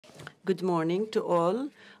Good morning to all.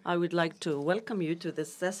 I would like to welcome you to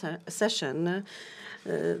this session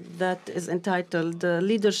that is entitled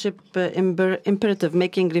Leadership Imperative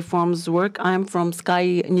Making Reforms Work. I am from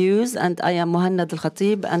Sky News and I am Mohannad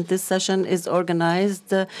Al-Khatib, and this session is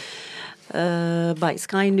organized by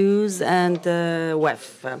Sky News and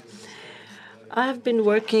WEF. I have been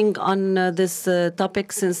working on this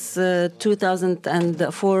topic since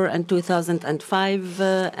 2004 and 2005,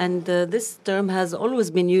 and this term has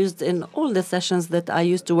always been used in all the sessions that I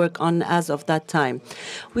used to work on as of that time.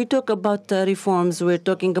 We talk about reforms, we're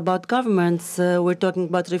talking about governments, we're talking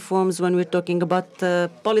about reforms when we're talking about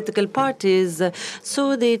political parties.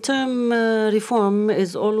 So the term reform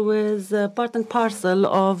is always part and parcel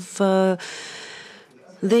of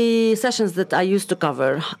the sessions that I used to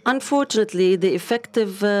cover. Unfortunately, the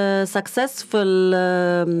effective, successful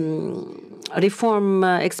reform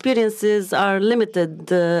experiences are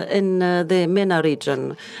limited in the MENA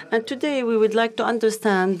region. And today we would like to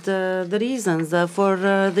understand the reasons for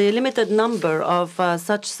the limited number of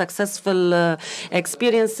such successful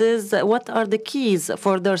experiences. What are the keys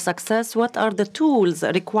for their success? What are the tools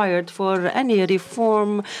required for any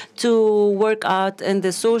reform to work out in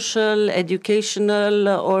the social, educational,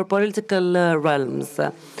 or political realms?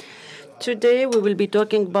 Today, we will be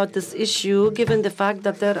talking about this issue, given the fact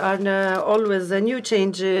that there are always new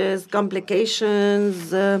changes,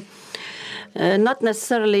 complications, not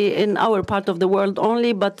necessarily in our part of the world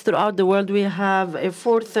only, but throughout the world. We have a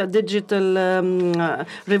fourth digital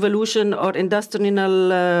revolution or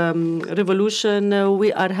industrial revolution.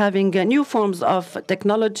 We are having new forms of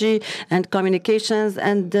technology and communications,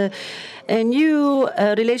 and a new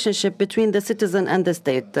relationship between the citizen and the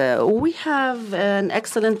state. We have an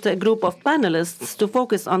excellent group of panelists to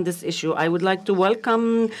focus on this issue. I would like to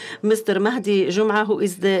welcome Mr. Mahdi Jum'a, who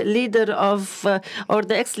is the leader of, or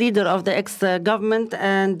the ex-leader of the ex-government,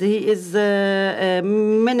 and he is a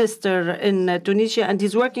minister in Tunisia, and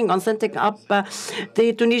he's working on setting up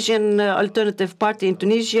the Tunisian Alternative Party in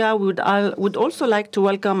Tunisia. I would also like to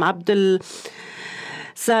welcome Abdulsalam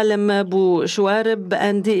Bouchouarib,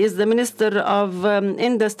 and he is the Minister of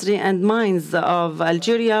Industry and Mines of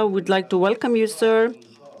Algeria. We'd like to welcome you, sir.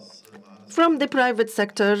 From the private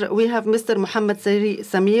sector, we have Mr. Mohammed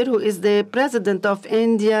Samir, who is the President of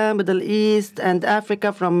India, Middle East, and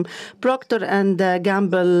Africa from Procter &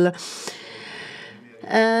 Gamble.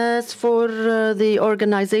 As for the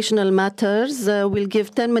organizational matters, we'll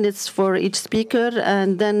give 10 minutes for each speaker,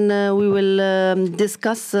 and then we will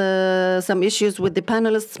discuss some issues with the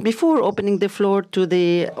panelists before opening the floor to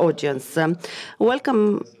the audience.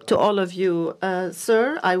 Welcome to all of you.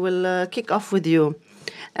 Sir, I will kick off with you.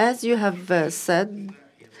 As you have said,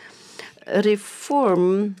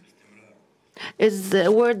 reform is a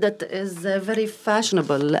word that is very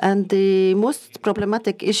fashionable, and the most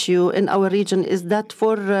problematic issue in our region is that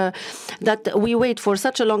that we wait for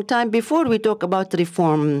such a long time before we talk about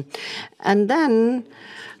reform, and then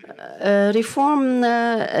reform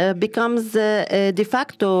becomes a de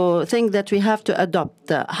facto thing that we have to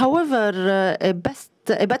adopt. However,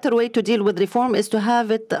 a better way to deal with reform is to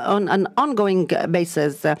have it on an ongoing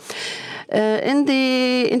basis. In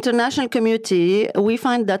the international community, we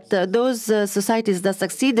find that those societies that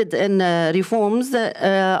succeeded in reforms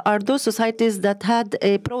are those societies that had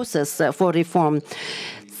a process for reform.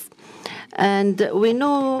 And we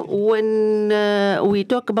know when we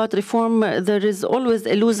talk about reform, there is always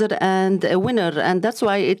a loser and a winner, and that's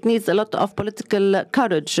why it needs a lot of political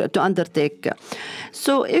courage to undertake.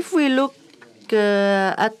 So if we look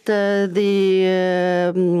at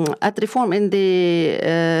reform in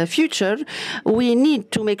the future, we need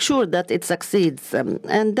to make sure that it succeeds,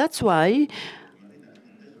 and that's why.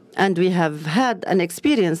 And we have had an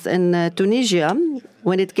experience in Tunisia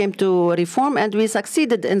when it came to reform, and we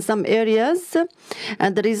succeeded in some areas.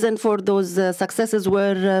 And the reason for those successes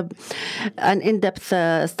were an in-depth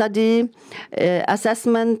study,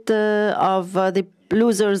 assessment of the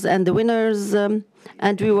losers and the winners,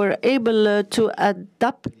 and we were able to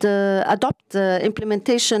adopt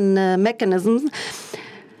implementation mechanisms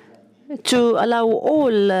to allow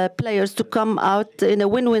all players to come out in a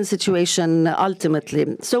win-win situation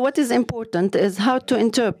ultimately. So what is important is how to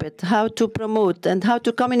interpret, how to promote, and how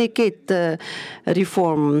to communicate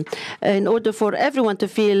reform in order for everyone to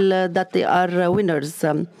feel that they are winners.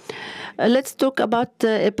 Let's talk about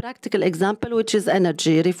a practical example, which is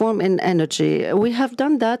energy, reform in energy. We have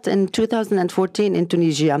done that in 2014 in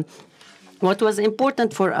Tunisia. What was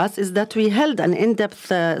important for us is that we held an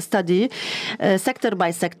in-depth study, sector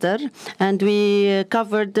by sector, and we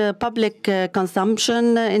covered public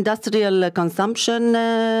consumption, industrial consumption,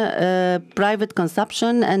 private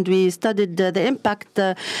consumption, and we studied the impact,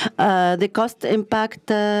 the cost impact,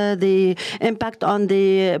 the impact on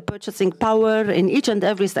the purchasing power in each and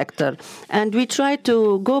every sector. And we tried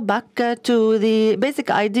to go back to the basic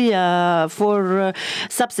idea for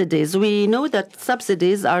subsidies. We know that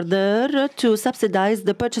subsidies are there to subsidize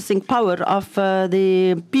the purchasing power of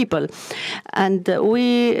the people. And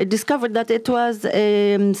we discovered that it was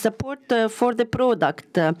support for the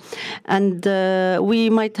product. And we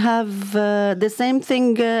might have the same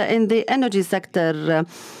thing in the energy sector.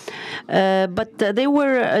 But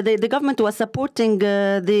the government was supporting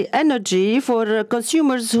the energy for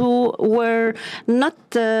consumers who were not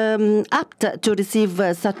apt to receive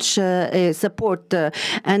such support.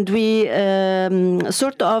 And we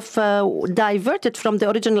sort of diverted from the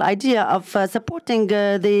original idea of supporting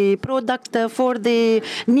the product for the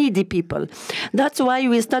needy people. That's why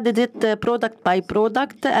we studied it product by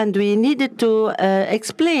product, and we needed to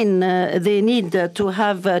explain the need to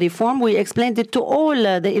have reform. We explained it to all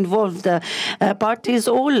the involved parties,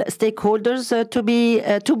 all stakeholders,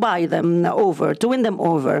 to buy them over, to win them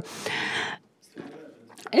over.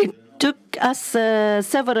 It took us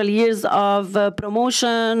several years of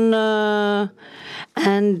promotion,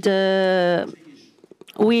 and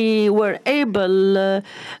we were able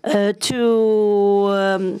to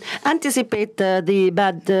anticipate the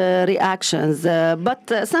bad reactions.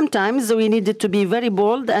 But sometimes we needed to be very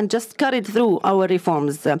bold and just carried through our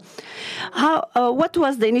reforms. What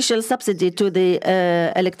was the initial subsidy to the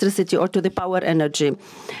electricity or to the power energy?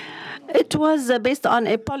 It was based on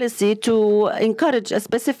a policy to encourage a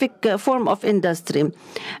specific form of industry.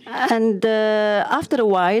 And after a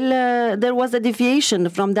while, there was a deviation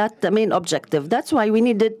from that main objective. That's why we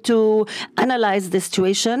needed to analyze the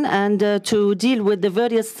situation and to deal with the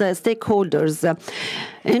various stakeholders.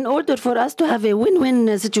 In order for us to have a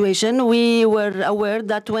win-win situation, we were aware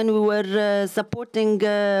that when we were supporting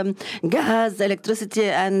gas, electricity,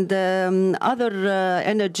 and other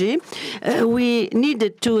energy, we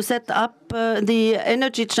needed to set up the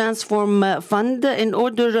Energy Transform Fund in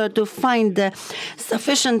order to find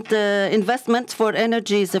sufficient investment for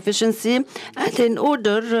energy sufficiency, and in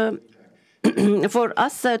order for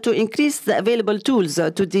us to increase the available tools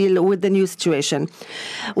to deal with the new situation.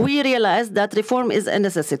 We realized that reform is a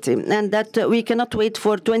necessity and that we cannot wait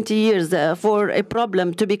for 20 years for a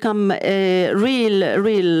problem to become a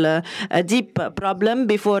real deep problem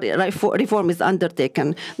before reform is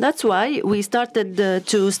undertaken. That's why we started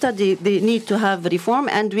to study the need to have reform,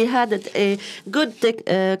 and we had a good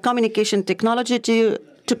communication technology to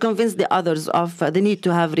convince the others of the need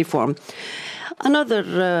to have reform.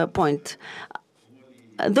 Another point.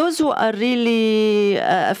 Those who are really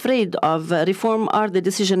afraid of reform are the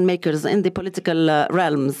decision makers in the political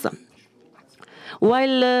realms.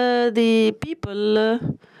 While the people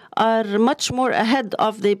are much more ahead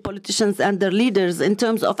of the politicians and their leaders in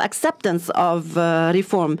terms of acceptance of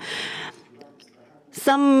reform.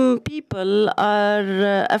 Some people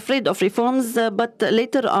are afraid of reforms, but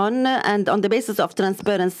later on, and on the basis of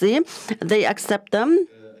transparency, they accept them,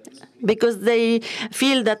 because they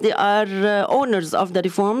feel that they are owners of the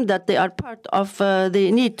reform, that they are part of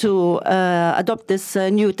the need to adopt this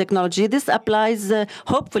new technology. This applies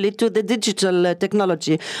hopefully to the digital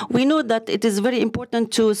technology. We know that it is very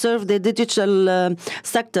important to serve the digital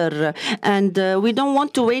sector, and we don't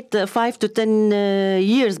want to wait 5 to 10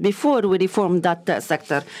 years before we reform that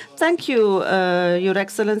sector. Thank you, Your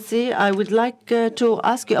Excellency. I would like to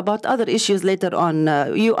ask you about other issues later on.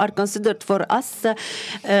 You are considered for us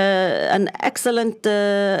an excellent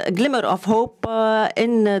glimmer of hope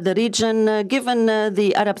in the region, given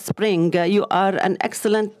the Arab Spring. You are an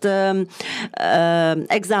excellent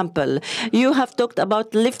example. You have talked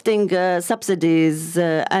about lifting subsidies,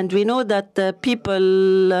 and we know that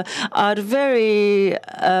people are very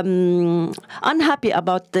unhappy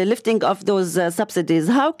about the lifting of those subsidies.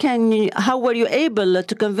 How were you able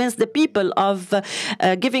to convince the people of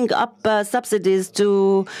giving up subsidies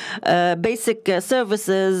to basic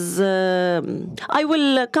services? I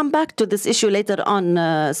will come back to this issue later on,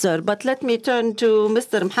 sir, but let me turn to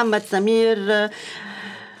Mr. Mohammed Samir,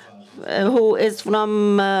 who is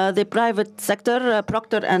from the private sector,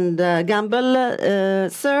 Procter and Gamble.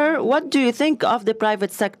 Sir, what do you think of the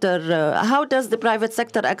private sector? How does the private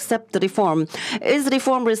sector accept reform? Is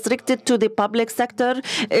reform restricted to the public sector?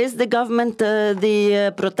 Is the government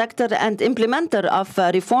the protector and implementer of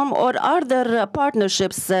reform, or are there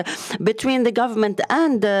partnerships between the government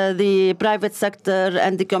and the private sector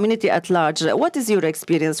and the community at large? What is your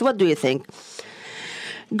experience? What do you think?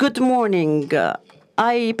 Good morning.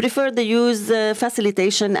 I prefer the use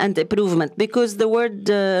facilitation and improvement, because the word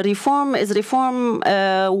reform is reform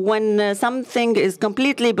when something is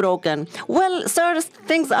completely broken. Well, sir,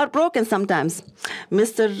 things are broken sometimes.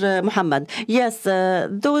 Mr. Muhammad, yes,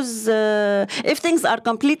 if things are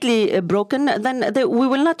completely broken, then we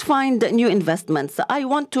will not find new investments. I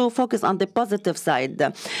want to focus on the positive side.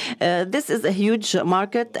 This is a huge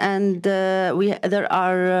market, and there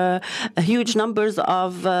are huge numbers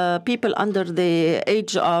of people under the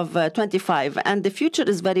age of 25, and the future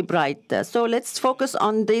is very bright. So let's focus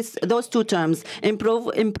on those two terms: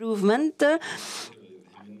 improvement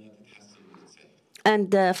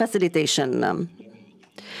and facilitation.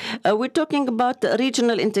 We're talking about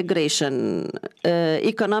regional integration,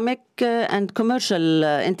 economic and commercial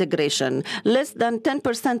integration. Less than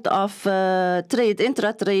 10% of trade,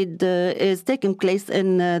 intra-trade, is taking place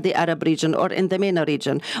in the Arab region or in the MENA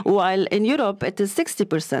region, while in Europe it is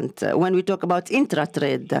 60% when we talk about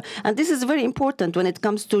intra-trade. And this is very important when it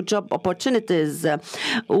comes to job opportunities.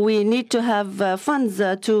 We need to have funds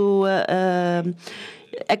to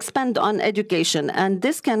expand on education, and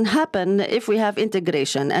this can happen if we have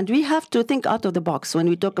integration, and we have to think out of the box when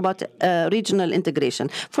we talk about regional integration.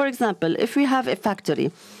 For example, if we have a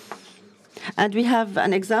factory, and we have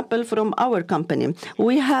an example from our company,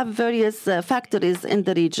 we have various factories in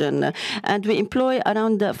the region, and we employ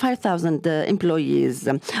around 5,000 employees.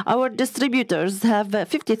 Our distributors have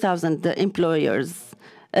 50,000 employees,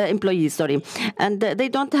 and they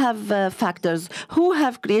don't have factors. Who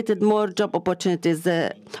have created more job opportunities,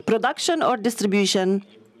 production or distribution?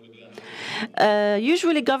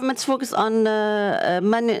 Usually governments focus on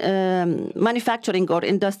manufacturing or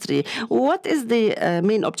industry. What is the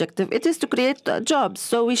main objective? It is to create jobs.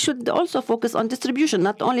 So we should also focus on distribution,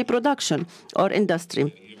 not only production or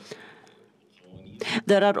industry.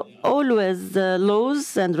 There are always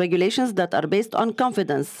laws and regulations that are based on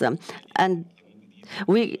confidence, and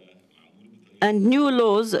new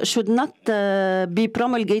laws should not be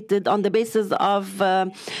promulgated on the basis of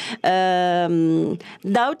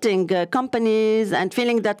doubting companies and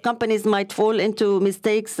feeling that companies might fall into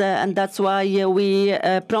mistakes, and that's why we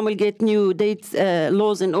promulgate new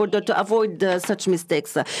laws in order to avoid such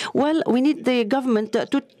mistakes. Well, we need the government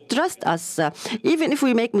to trust us. Even if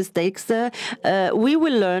we make mistakes, we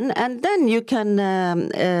will learn, and then you can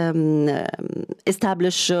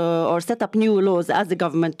establish or set up new laws as the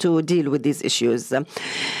government to deal with these issues.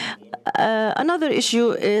 Another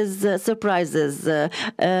issue is surprises.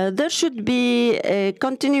 There should be a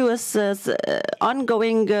continuous,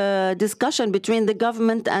 ongoing discussion between the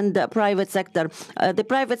government and the private sector. The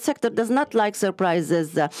private sector does not like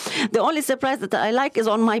surprises. The only surprise that I like is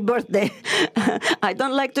on my birthday. I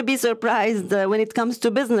don't like to be surprised when it comes to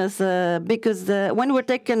business, because when we're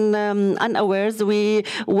taken unawares, we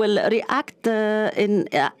will react in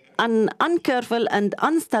an uncareful and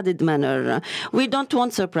unstudied manner. We don't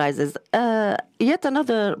want surprises. Yet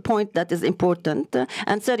another point that is important,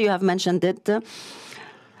 and sir, you have mentioned it,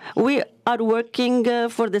 we are working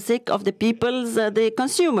for the sake of the peoples, the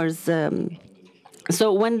consumers.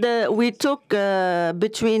 So when we talk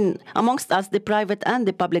amongst us, the private and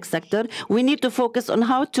the public sector, we need to focus on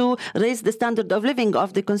how to raise the standard of living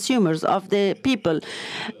of the consumers, of the people.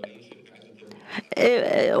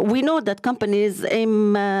 We know that companies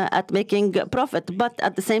aim at making profit, but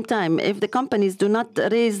at the same time, if the companies do not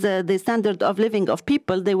raise the standard of living of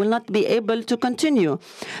people, they will not be able to continue.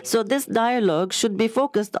 So this dialogue should be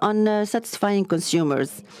focused on satisfying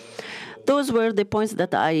consumers. Those were the points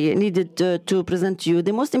that I needed to present to you.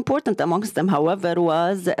 The most important amongst them, however,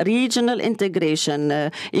 was regional integration,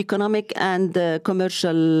 economic and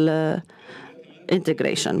commercial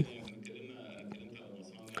integration.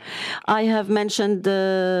 I have mentioned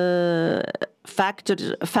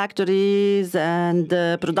factories and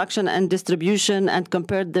production and distribution and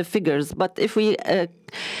compared the figures. But if we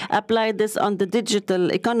apply this on the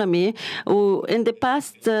digital economy, in the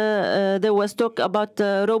past there was talk about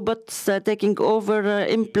robots taking over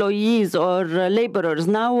employees or laborers.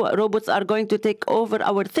 Now robots are going to take over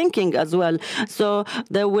our thinking as well. So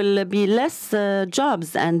there will be less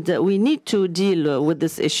jobs, and we need to deal with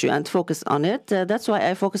this issue and focus on it. That's why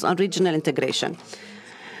I focus on regional integration.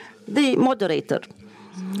 The moderator.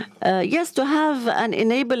 Yes, to have an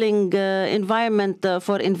enabling environment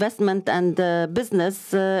for investment and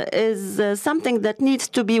business is something that needs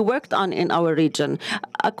to be worked on in our region.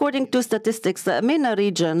 According to statistics, the MENA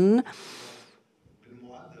region,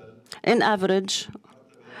 in average,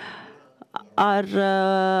 are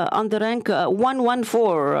on the rank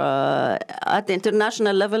 114 at the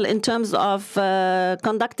international level in terms of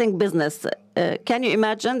conducting business. Can you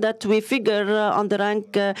imagine that we figure on the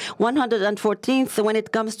rank 114th when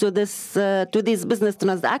it comes to this to these business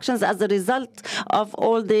transactions as a result of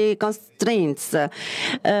all the constraints?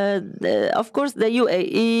 Of course, the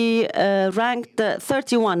UAE ranked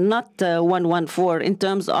 31, not 114, in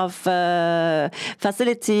terms of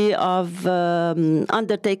facility of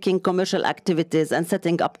undertaking commercial activities and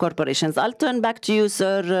setting up corporations. I'll turn back to you,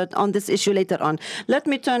 sir, on this issue later on. Let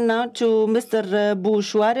me turn now to Mr.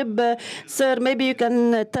 Bouchouarib. Sir, maybe you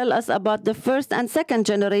can tell us about the first and second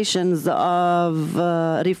generations of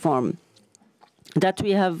reform that we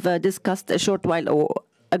have discussed a short while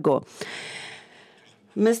ago.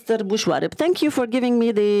 Mr. Bouchouarib, thank you for giving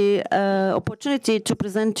me the opportunity to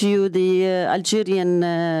present to you the Algerian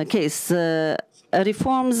case.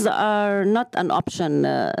 Reforms are not an option.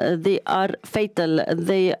 They are fatal.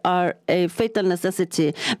 They are a fatal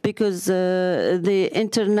necessity because the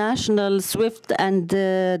international swift and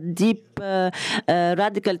deep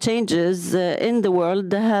radical changes in the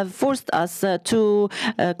world have forced us to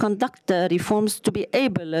conduct reforms to be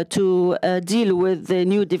able to deal with the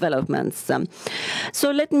new developments.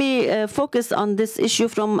 So let me focus on this issue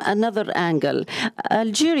from another angle.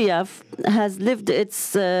 Algeria has lived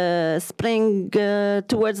its spring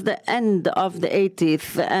towards the end of the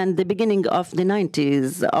 80s and the beginning of the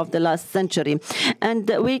 90s of the last century. And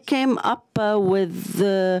we came up with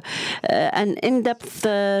an in-depth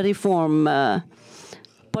reform,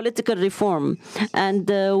 political reform, and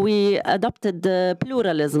we adopted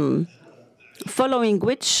pluralism, following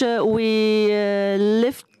which we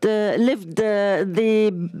lived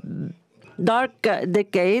the dark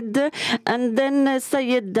decade, and then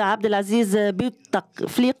Sayyid Abdulaziz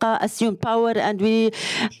Bouteflika assumed power, and we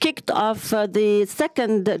kicked off the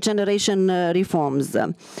second generation reforms.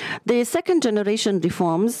 The second generation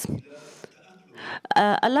reforms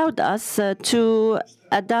allowed us to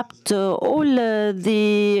adapt all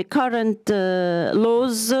the current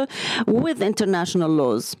laws with international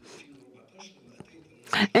laws.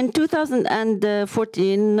 In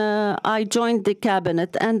 2014, I joined the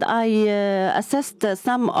cabinet and I assessed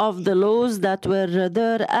some of the laws that were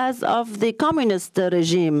there as of the communist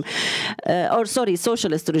regime,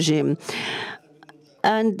 socialist regime.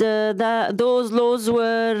 And those laws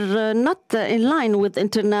were not in line with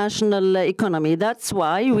international economy. That's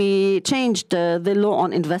why we changed the law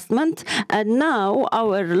on investment. And now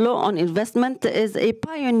our law on investment is a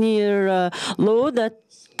pioneer law that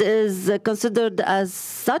is considered as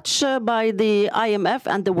such by the IMF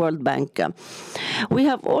and the World Bank. We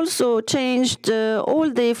have also changed all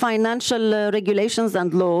the financial regulations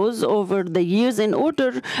and laws over the years in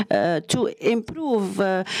order to improve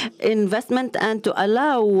investment and to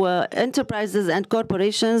allow enterprises and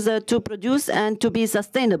corporations to produce and to be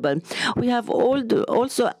sustainable. We have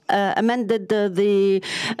also amended the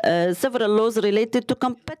several laws related to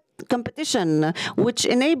competition, which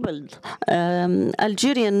enabled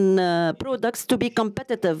Algerian products to be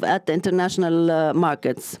competitive at the international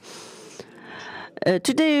markets.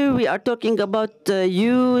 Today we are talking about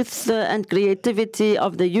youth and creativity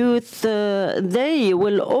of the youth. They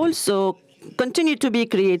will also continue to be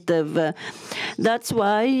creative. That's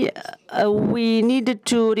why we needed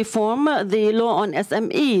to reform the law on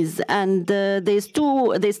SMEs, and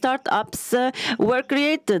the startups were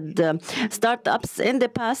created. Startups in the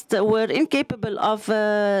past were incapable of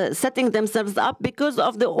setting themselves up because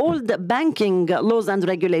of the old banking laws and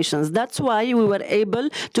regulations. That's why we were able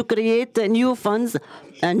to create new funds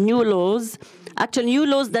and new laws. Actually, new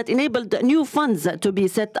laws that enabled new funds to be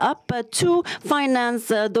set up to finance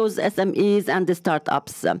those SMEs and the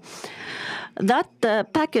startups. That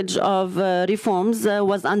package of reforms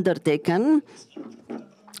was undertaken.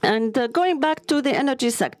 And going back to the energy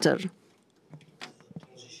sector,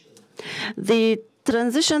 the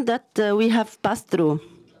transition that we have passed through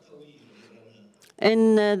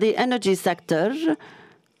in the energy sector,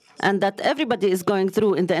 and that everybody is going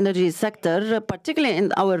through in the energy sector, particularly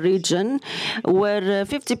in our region, where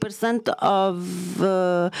 50% of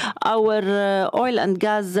our oil and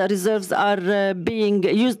gas reserves are being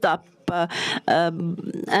used up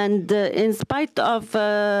And in spite of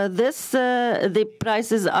this, the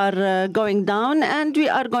prices are going down, and we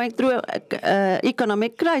are going through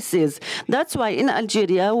economic crisis. That's why in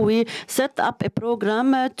Algeria we set up a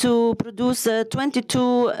program to produce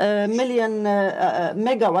 22 million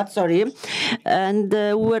megawatts, and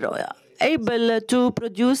we're able to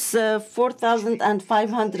produce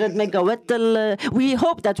 4,500 megawatt. We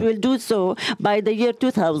hope that we'll do so by the year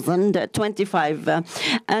 2025.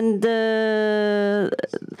 And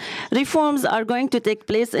reforms are going to take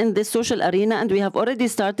place in the social arena, and we have already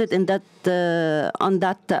started in that on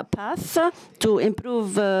that path to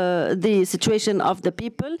improve the situation of the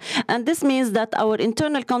people. And this means that our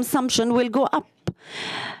internal consumption will go up.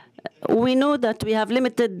 We know that we have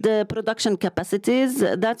limited production capacities.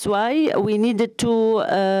 That's why we needed to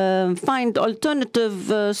find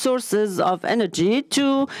alternative sources of energy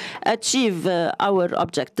to achieve our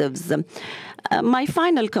objectives. My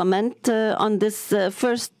final comment on this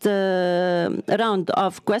first round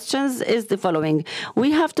of questions is the following.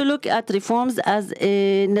 We have to look at reforms as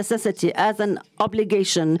a necessity, as an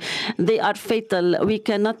obligation. They are fatal. We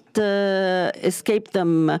cannot escape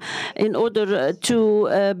them in order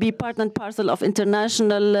to be part and parcel of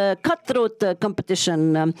international cutthroat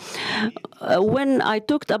competition. When I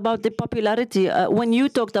talked about the popularity, when you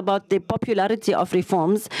talked about the popularity of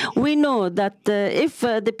reforms, we know that if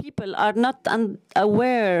the people are not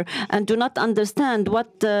aware and do not understand what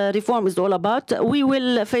reform is all about, we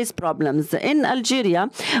will face problems. In Algeria,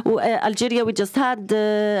 we just had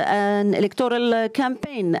an electoral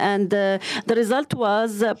campaign, and the result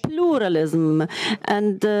was pluralism.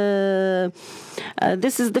 And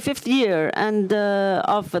this is the 5th year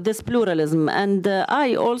of this pluralism. And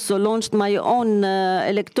I also launched my own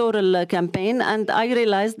electoral campaign, and I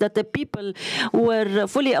realized that the people were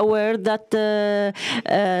fully aware that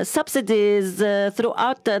subsidies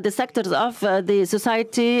throughout the sectors of the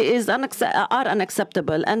society are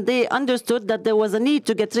unacceptable. And they understood that there was a need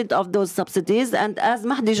to get rid of those subsidies. And as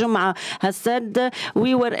Mahdi Jum'a has said,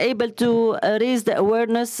 we were able to raise the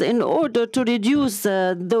awareness in order to reduce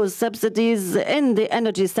those subsidies in the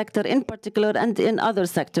energy sector in particular, and in other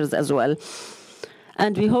sectors as well.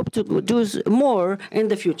 And we hope to do more in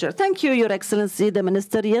the future. Thank you, Your Excellency, the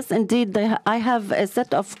Minister. Yes, indeed, I have a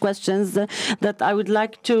set of questions that I would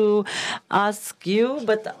like to ask you,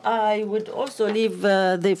 but I would also leave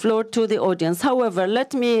the floor to the audience. However,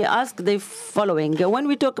 let me ask the following. When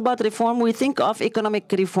we talk about reform, we think of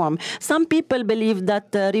economic reform. Some people believe that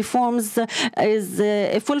reforms is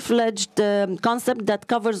a full-fledged concept that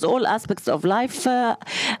covers all aspects of life,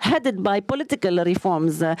 headed by political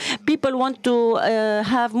reforms. People want to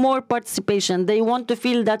have more participation. They want to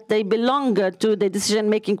feel that they belong to the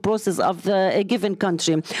decision-making process of a given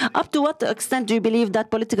country. Up to what extent do you believe that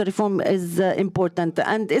political reform is important?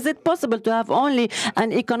 And is it possible to have only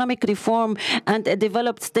an economic reform and a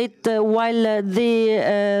developed state while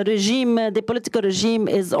the political regime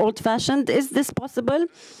is old-fashioned? Is this possible?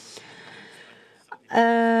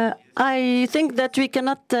 I think that we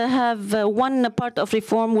cannot have one part of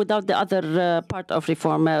reform without the other part of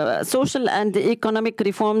reform. Social and economic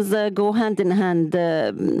reforms go hand in hand.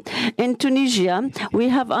 In Tunisia, we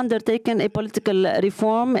have undertaken a political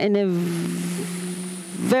reform in a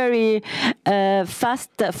very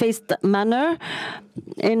fast-paced manner.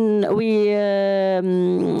 We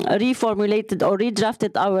reformulated or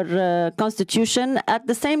redrafted our constitution. At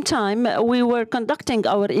the same time, we were conducting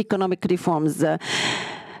our economic reforms.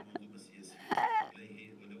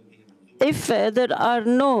 If there are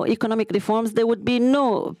no economic reforms, there would be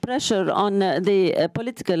no pressure on the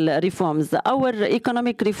political reforms. Our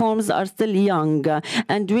economic reforms are still young,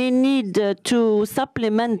 and we need to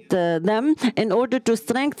supplement them in order to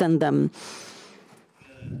strengthen them.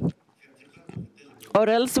 Or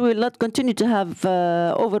else we will not continue to have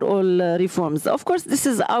overall reforms. Of course, this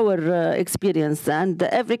is our experience, and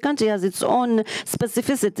every country has its own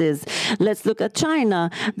specificities. Let's look at China.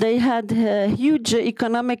 They had huge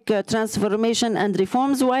economic transformation and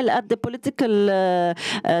reforms, while at the political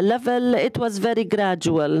level, it was very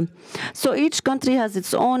gradual. So each country has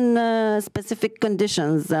its own specific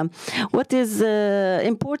conditions. What is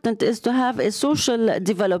important is to have a social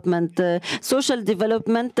development. Social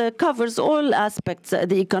development covers all aspects.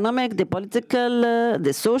 The economic, the political,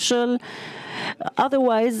 the social.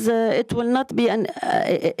 Otherwise, it will not be a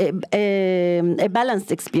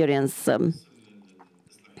balanced experience.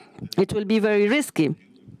 It will be very risky.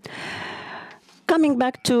 Coming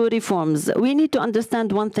back to reforms, we need to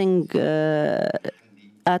understand one thing.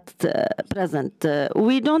 at present.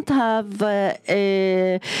 We don't have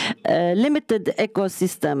a limited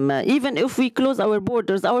ecosystem. Even if we close our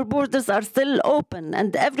borders are still open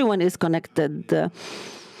and everyone is connected.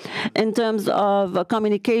 In terms of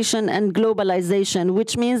communication and globalization,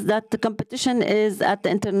 which means that the competition is at the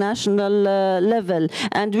international level,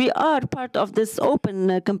 and we are part of this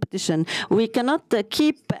open competition. We cannot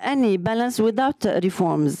keep any balance without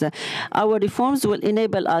reforms. Our reforms will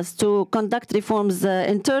enable us to conduct reforms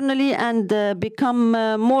internally and become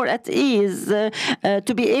more at ease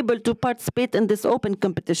to be able to participate in this open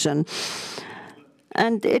competition.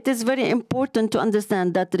 And it is very important to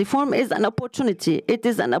understand that reform is an opportunity. It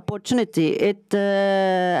is an opportunity. It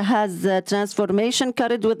has transformation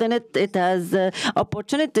carried within it. It has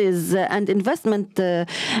opportunities and investment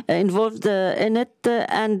involved in it.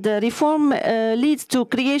 And reform leads to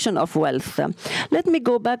creation of wealth. Let me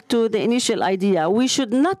go back to the initial idea. We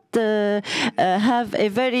should not have a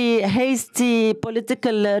very hasty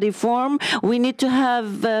political reform. We need to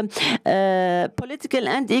have political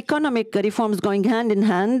and economic reforms going hand in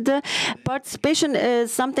hand. Participation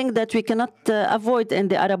is something that we cannot avoid in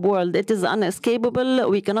the Arab world. It is unescapable.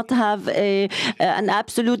 We cannot have an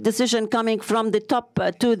absolute decision coming from the top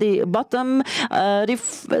to the bottom.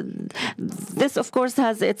 This, of course,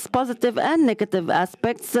 has its positive and negative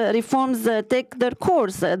aspects. Reforms take their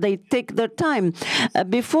course. They take their time.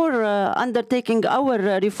 Before undertaking our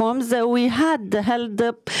reforms, we had held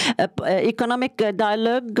economic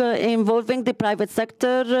dialogue involving the private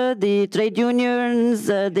sector, the trade unions,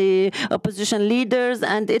 the opposition leaders,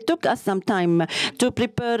 and it took us some time to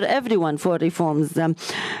prepare everyone for reforms.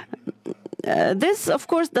 This, of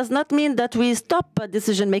course, does not mean that we stop a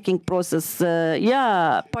decision-making process.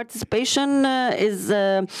 Participation is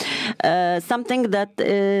something that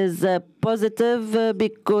is positive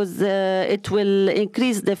because it will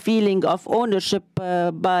increase the feeling of ownership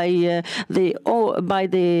by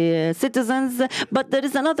the citizens. But there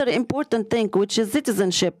is another important thing, which is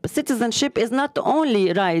citizenship. Citizenship is not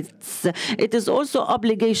only rights; it is also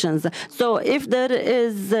obligations. So, if there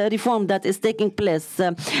is a reform that is taking place,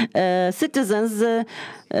 citizens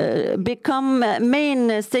become main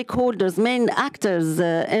stakeholders, main actors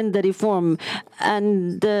in the reform,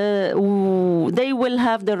 and they will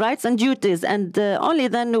have the rights and duties, and only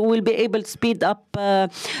then we'll be able to speed up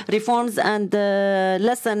reforms and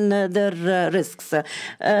lessen their risks.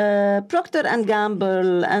 Procter &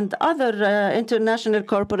 Gamble and other international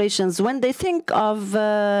corporations, when they think of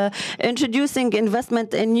introducing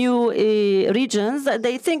investment in new regions,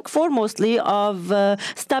 they think foremostly of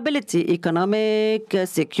stability, economic,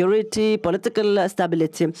 security, political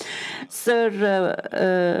stability. Sir,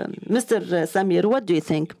 Mr. Samir, what do you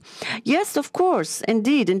think? Yes, of course,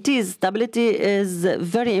 indeed, stability is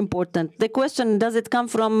very important. The question, does it come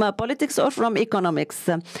from politics or from economics?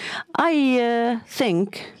 I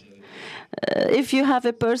think if you have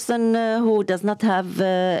a person who does not have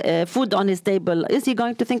food on his table, is he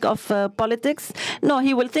going to think of politics? No,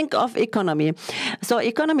 he will think of economy. So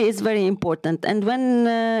economy is very important. And when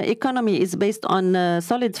economy is based on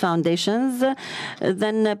solid foundations,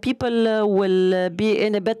 then people will be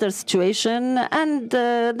in a better situation. And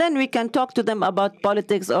then we can talk to them about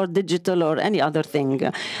politics or digital or any other thing,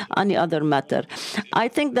 any other matter. I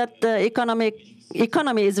think that economy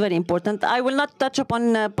is very important. I will not touch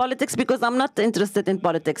upon politics because I'm not interested in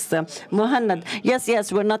politics. Muhannad,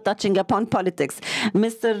 yes, we're not touching upon politics.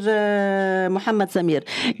 Mr. Muhammad Samir,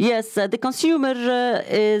 yes, the consumer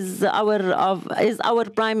is our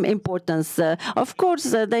prime importance. Of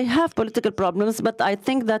course, they have political problems, but I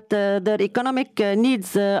think that their economic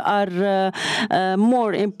needs are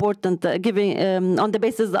more important, giving on the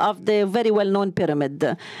basis of the very well-known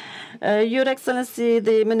pyramid. Your Excellency,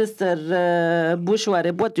 the Minister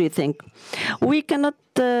Bouchouareb, what do you think? We cannot,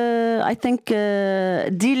 I think,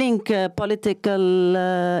 de-link political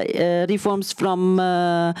reforms from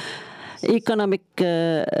economic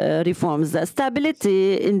reforms.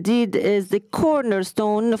 Stability, indeed, is the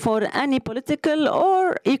cornerstone for any political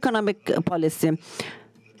or economic policy.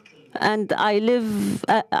 And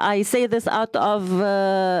I say this out of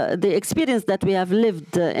the experience that we have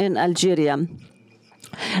lived in Algeria.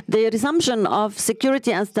 The resumption of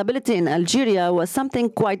security and stability in Algeria was something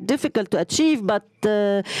quite difficult to achieve, but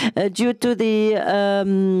due to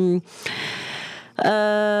the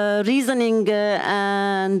reasoning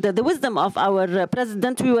and the wisdom of our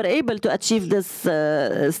president, we were able to achieve this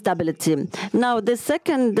stability. Now, the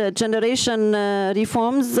second generation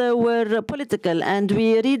reforms were political, and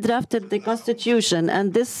we redrafted the constitution.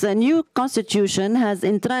 And this new constitution has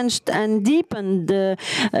entrenched and deepened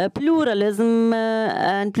pluralism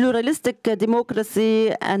and pluralistic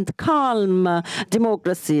democracy and calm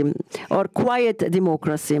democracy or quiet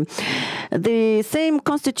democracy. The same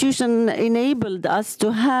constitution enabled us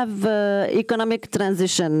to have economic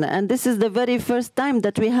transition, and this is the very first time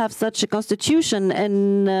that we have such a constitution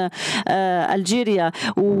in Algeria,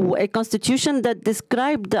 a constitution that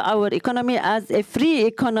described our economy as a free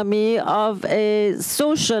economy of a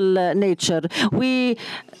social nature. We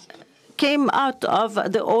came out of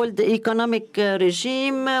the old economic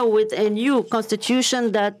regime with a new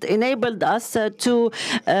constitution that enabled us to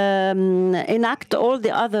enact all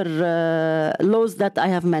the other laws that I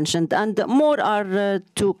have mentioned, and more are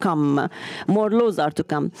to come. More laws are to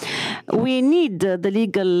come. We need the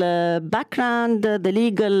legal background, the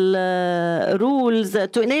legal rules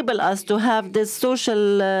to enable us to have this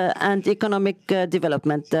social and economic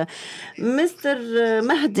development. Mr.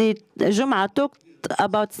 Mahdi Jum'a talked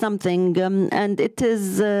about something, and it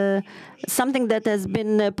is something that has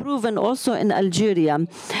been proven also in Algeria.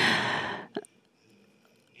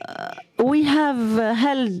 We have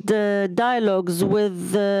held dialogues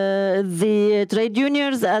with the trade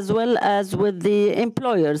unions as well as with the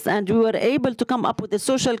employers, and we were able to come up with a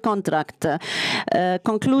social contract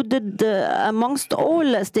concluded amongst all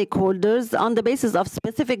stakeholders on the basis of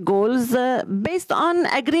specific goals based on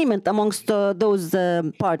agreement amongst those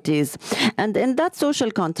parties. And in that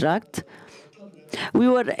social contract, we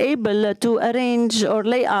were able to arrange or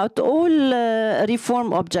lay out all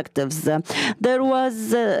reform objectives. There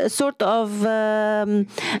was sort of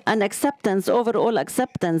an acceptance, overall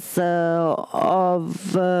acceptance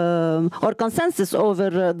of or consensus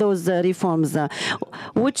over those reforms,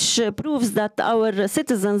 which proves that our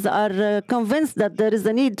citizens are convinced that there is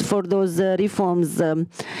a need for those reforms.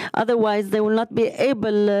 Otherwise, they will not be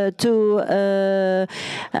able to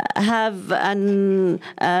have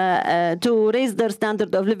to raise their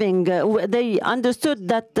standard of living. They understood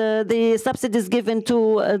that the subsidies given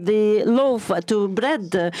to the loaf, to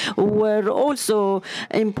bread, were also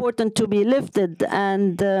important to be lifted,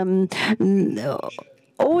 and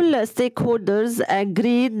all stakeholders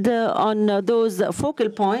agreed on those focal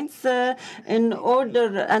points in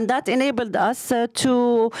order, and that enabled us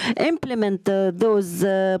to implement those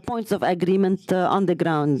points of agreement on the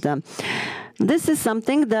ground. This is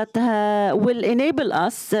something that will enable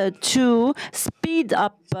us to speed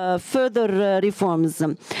up further reforms.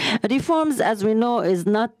 Reforms, as we know, is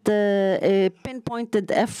not a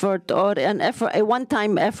pinpointed effort or a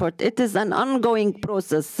one-time effort. It is an ongoing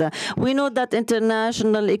process. We know that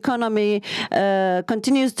international economy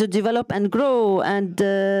continues to develop and grow, and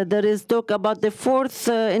there is talk about the fourth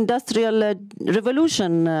industrial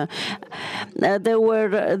revolution. There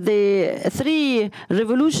were the three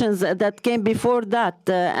revolutions that came before that,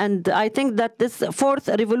 and I think that this fourth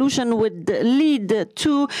revolution would lead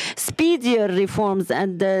to speedier reforms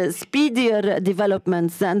and speedier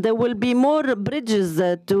developments, and there will be more bridges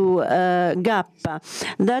to gap.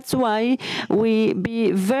 That's why we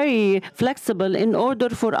be very flexible in order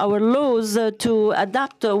for our laws to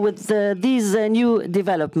adapt with these new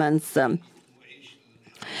developments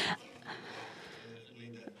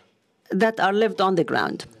that are lived on the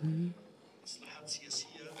ground.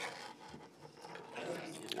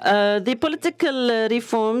 The political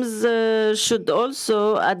reforms should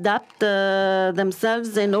also adapt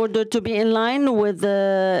themselves in order to be in line with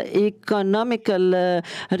economical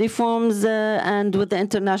reforms and with the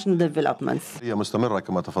international developments. هي مستمرة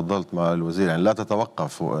كما تفضلت مع الوزير، يعني لا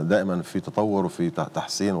تتوقف، دائما في تطور وفي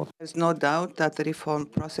تحسين. There's no doubt that the reform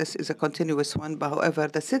process is a continuous one, but however,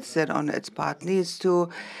 the citizen on its part needs to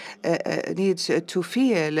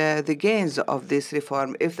feel the gains of this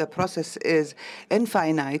reform. If the process is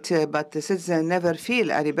infinite, but the citizen never feel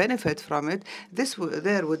any benefit from it,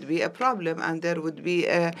 there would be a problem, and there would be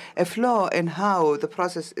a flaw in how the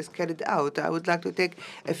process is carried out. I would like to take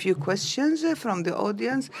a few questions from the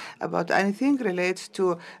audience about anything relates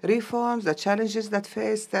to reforms, the challenges that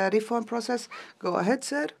face the reform process. Go ahead,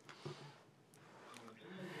 sir.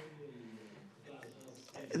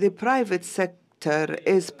 The private sector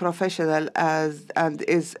is professional and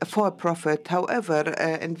is for-profit. However,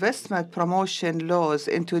 investment promotion laws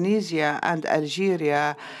in Tunisia and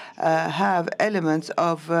Algeria have elements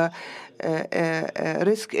of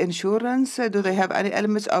risk insurance. Do they have any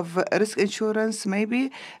elements of risk insurance,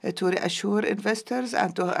 maybe, to reassure investors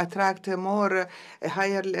and to attract a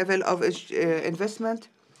higher level of investment?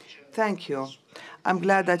 Thank you. I'm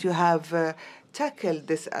glad that you have tackled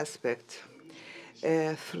this aspect.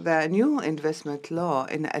 The new investment law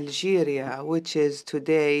in Algeria, which is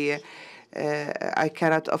today, I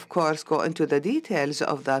cannot, of course, go into the details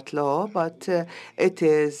of that law, but it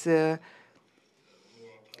is a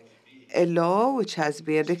law which has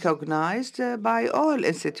been recognized by all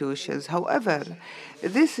institutions. However,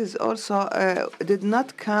 this is also did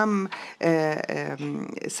not come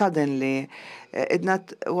suddenly. It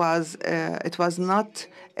was not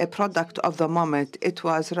a product of the moment. It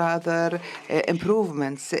was rather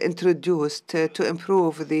improvements introduced to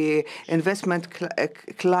improve the investment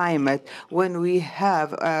climate when we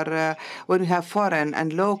have foreign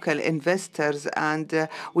and local investors, and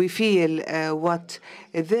we feel what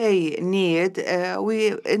they need.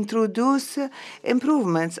 We introduce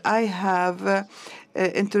improvements. I have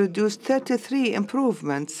introduced 33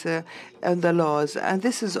 improvements in the laws, and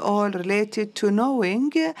this is all related to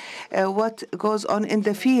knowing what goes on in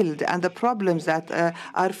the field and the problems that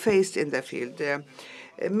are faced in the field.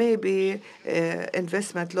 Maybe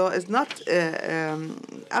investment law is not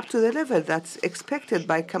up to the level that's expected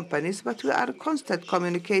by companies, but we are in constant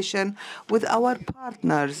communication with our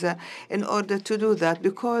partners in order to do that,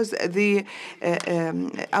 because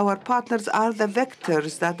our partners are the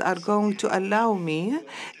vectors that are going to allow me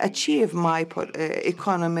achieve my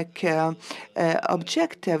economic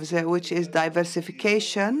objectives, which is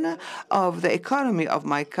diversification of the economy of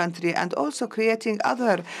my country, and also creating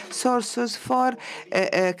other sources for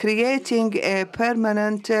creating a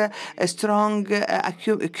permanent, strong,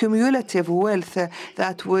 cumulative wealth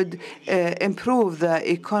that would improve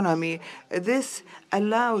the economy. This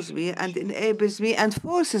allows me and enables me and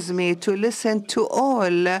forces me to listen to all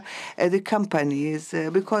the companies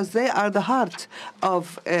because they are the heart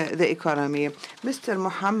of the economy. Mr.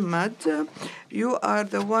 Mohammed, you are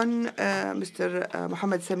the one, Mr.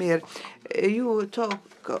 Mohammed Samir, you talk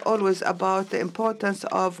always about the importance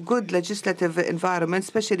of good legislative environment,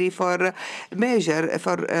 especially for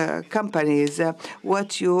companies,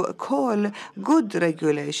 what you call good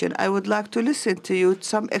regulation. I would like to listen to you,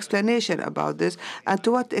 some explanation about this, and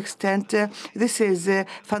to what extent this is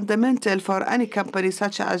fundamental for any company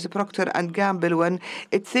such as Procter & Gamble when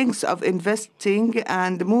it thinks of investing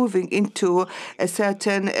and moving into a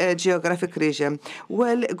certain geographic region.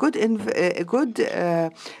 Well, good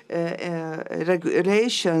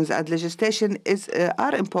regulations and legislation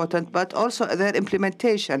are important, but also their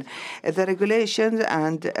implementation. The regulations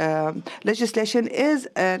and legislation is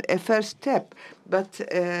a first step. But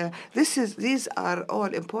these are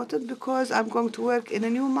all important because I'm going to work in a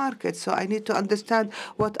new market. So I need to understand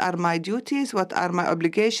what are my duties, what are my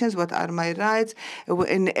obligations, what are my rights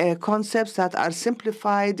in concepts that are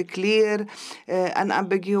simplified, clear,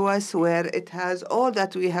 unambiguous, where it has all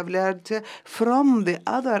that we have learned from the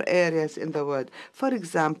other areas in the world. For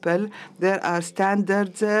example, there are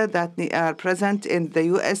standards that are present in the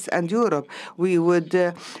US and Europe. We would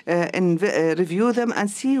review them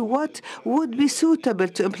and see what would be suitable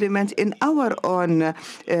to implement in our own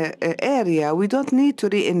area. We don't need to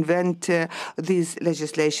reinvent these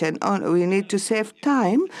legislation. We need to save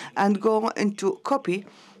time and go into copy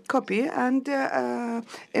and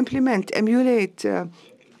implement, emulate.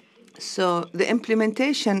 So the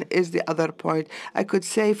implementation is the other point. I could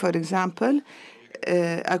say, for example,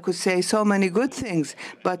 I could say so many good things,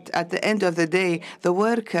 but at the end of the day, the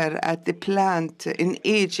worker at the plant in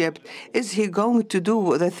Egypt, is he going to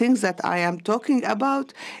do the things that I am talking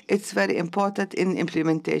about? It's very important in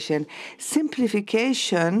implementation.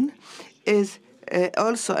 Simplification is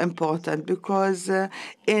also important because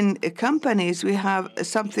in companies we have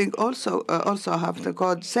something also have to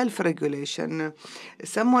call self-regulation.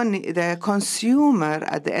 The consumer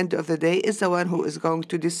at the end of the day is the one who is going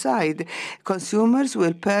to decide. Consumers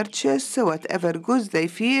will purchase whatever goods they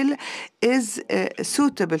feel is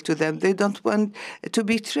suitable to them. They don't want to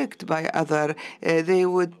be tricked by other. They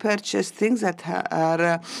would purchase things that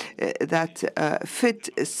are fit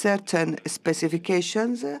certain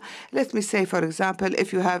specifications. Let me say, for example,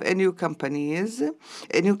 if you have a new company,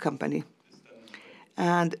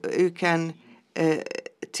 and you can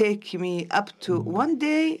take me up to one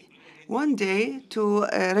day to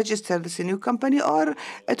register this new company, or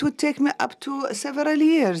it would take me up to several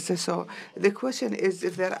years. So the question is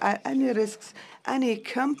if there are any risks. Any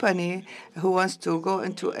company who wants to go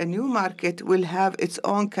into a new market will have its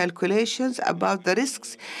own calculations about the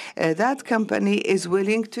risks that company is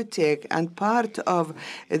willing to take. And part of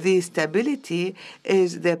the stability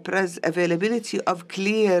is the availability of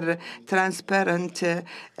clear, transparent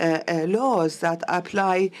laws that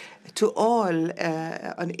apply to all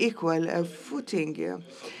on equal footing.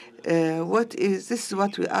 This is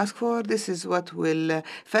what we ask for, this is what will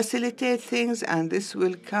facilitate things, and this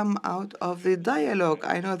will come out of the dialogue.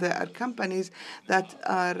 I know there are companies that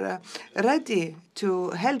are ready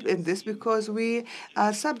to help in this because we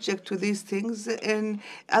are subject to these things in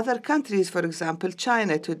other countries. For example,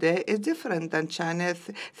 China today is different than China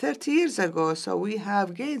 30 years ago, so we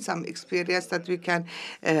have gained some experience that we can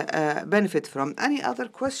benefit from. Any other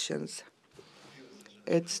questions?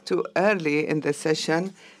 It's too early in the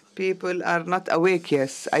session. People are not awake.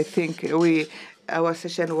 Yes, I think our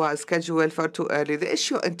session was scheduled for too early. The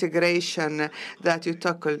issue of integration that you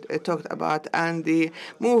talked about and the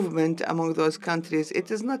movement among those countries,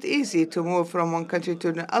 it is not easy to move from one country to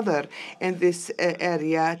another in this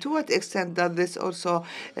area. To what extent does this also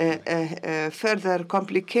further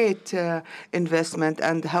complicate investment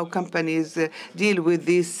and how companies deal with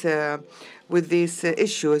these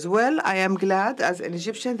issues? Well, I am glad as an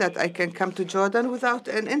Egyptian that I can come to Jordan without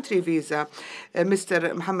an entry visa,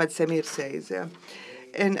 Mr. Mohammed Samir says.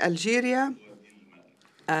 In Algeria,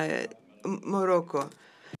 Morocco.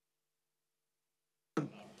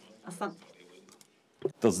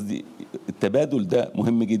 التبادل ده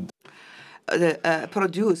مهم جدا. I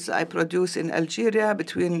produce in Algeria,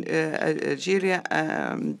 between Algeria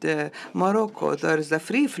and Morocco. There is a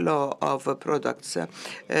free flow of products.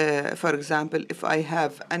 For example, if I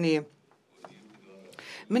have any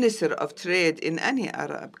Minister of Trade in any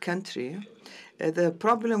Arab country, the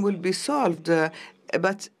problem will be solved.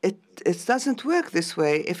 But it doesn't work this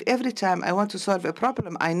way. If every time I want to solve a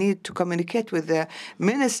problem, I need to communicate with the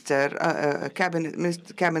minister, cabinet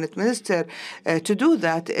minister, to do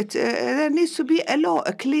that, there needs to be a law,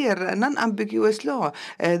 a clear, non-ambiguous law.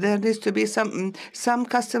 There needs to be some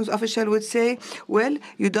customs official would say, well,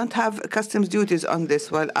 you don't have customs duties on this,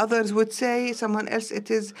 while others would say, someone else, it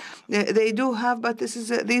is they do have, but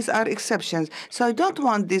these are exceptions. So I don't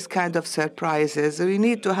want these kind of surprises. We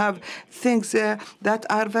need to have things that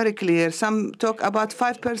are very clear. Some talk about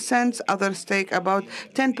 5%, others take about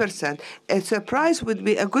 10%. A surprise would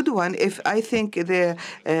be a good one if I think the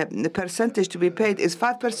percentage to be paid is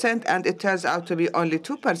 5% and it turns out to be only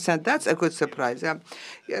 2%. That's a good surprise.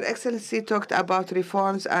 Your Excellency talked about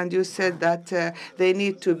reforms and you said that they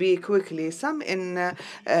need to be quickly. Some in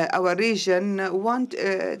our region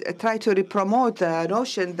try to promote the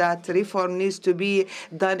notion that reform needs to be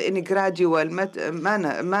done in a gradual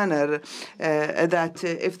manner, that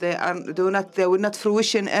if they will not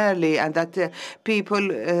fruition early, and that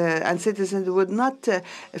people and citizens would not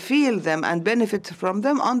feel them and benefit from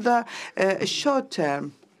them on the short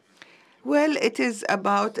term. Well, it is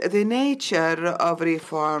about the nature of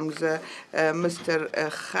reforms, Mr.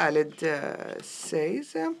 Khalid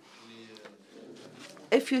says.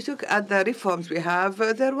 If you look at the reforms we have,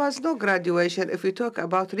 there was no graduation. If we talk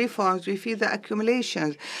about reforms, we see the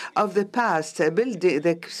accumulations of the past, the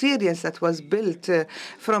experience that was built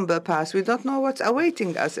from the past. We don't know what's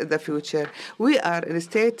awaiting us in the future. We are in a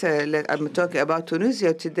state, I'm talking about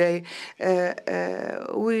Tunisia today,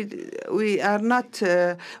 we are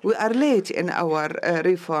late in our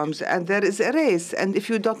reforms, and there is a race. And if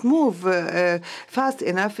you don't move fast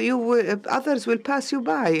enough, others will pass you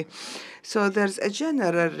by. So there's a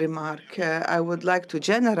general remark. I would like to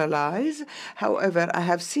generalize. However, I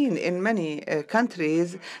have seen in many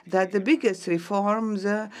countries that the biggest reforms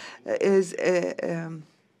is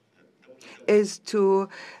to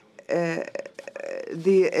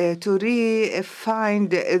refine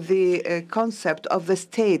the concept of the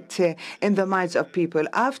state in the minds of people.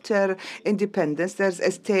 After independence, there's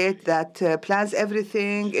a state that plans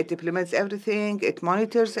everything, it implements everything, it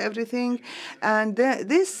monitors everything, and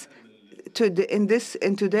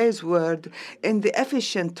in today's world, in the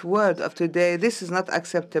efficient world of today, this is not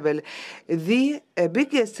acceptable. The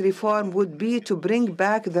biggest reform would be to bring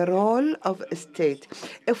back the role of a state.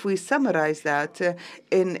 If we summarize that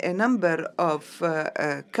in a number of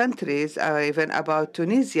countries, even about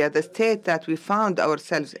Tunisia, the state that we found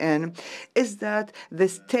ourselves in is that the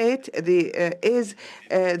state is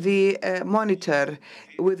the monitor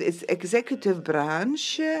with its executive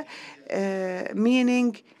branch,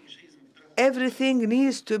 meaning everything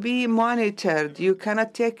needs to be monitored. You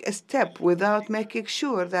cannot take a step without making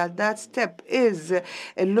sure that that step is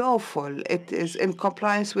lawful, it is in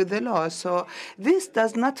compliance with the law. So this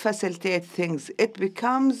does not facilitate things. It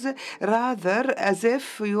becomes rather as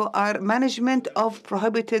if you are management of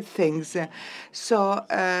prohibited things. So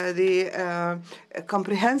the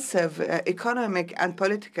comprehensive economic and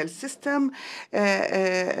political system.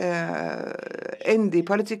 In the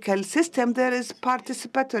political system, there is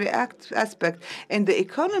participatory aspect. In the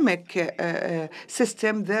economic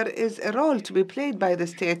system, there is a role to be played by the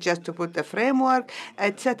state just to put the framework,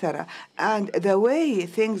 etc. And the way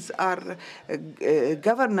things are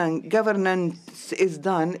governance is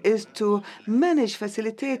done is to manage,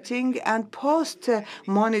 facilitating, and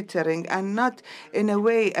post-monitoring, and not in a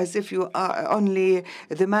way as if you are only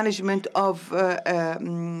the management of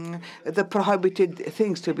the prohibited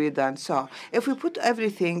things to be done. So if we put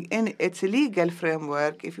everything in its legal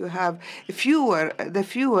framework, if you have the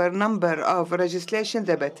fewer number of legislation,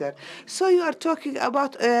 the better. So you are talking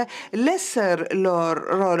about a lesser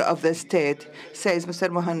role of the state, says Mr.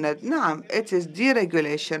 Mohanad. Naam, it is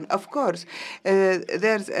deregulation. Of course,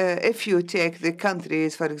 if you take the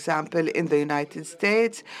countries, for example, in the United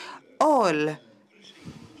States,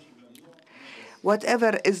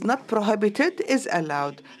 whatever is not prohibited is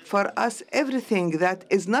allowed. For us, everything that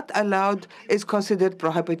is not allowed is considered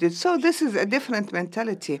prohibited. So this is a different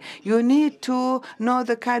mentality. You need to know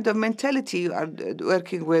the kind of mentality you are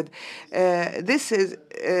working with. This is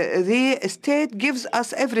the state gives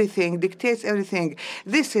us everything, dictates everything.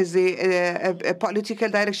 This is the political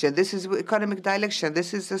direction. This is economic direction.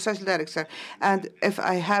 This is the social direction. And if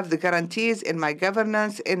I have the guarantees in my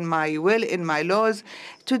governance, in my will, in my laws,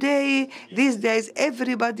 these days,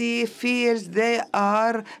 everybody feels they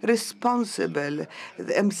are responsible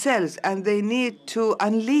themselves, and they need to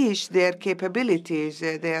unleash their capabilities,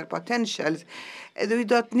 their potentials. We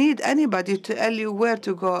don't need anybody to tell you where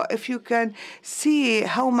to go. If you can see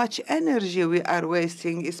how much energy we are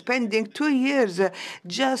wasting, spending 2 years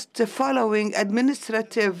just following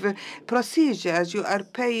administrative procedures, you are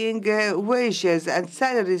paying wages and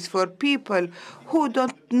salaries for people who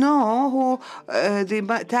don't know who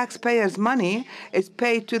the taxpayers' money is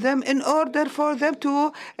paid to them in order for them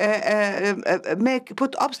to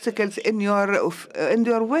put obstacles in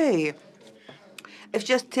your way. If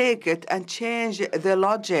just take it and change the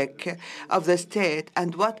logic of the state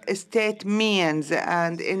and what a state means,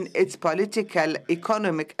 and in its political,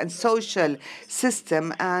 economic, and social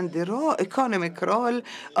system, and the economic role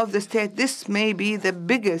of the state, this may be the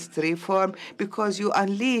biggest reform, because you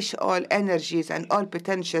unleash all energies and all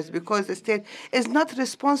potentials, because the state is not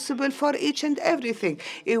responsible for each and everything.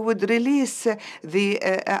 It would release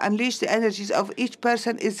unleash the energies of each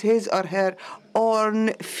person is his or her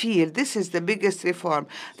own field. This is the biggest reform.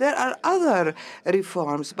 There are other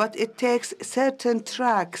reforms, but it takes certain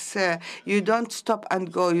tracks. You don't stop and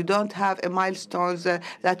go. You don't have a milestones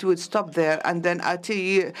that would stop there, and then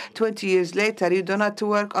 20 years later, you do not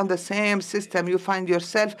work on the same system. You find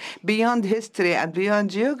yourself beyond history and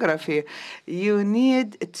beyond geography. You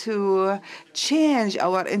need to change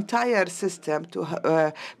our entire system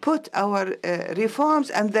to put our reforms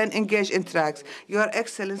and then engage in tracks. Your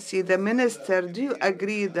Excellency, the Minister, do you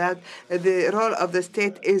agree that the role of the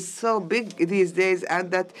state is so big these days,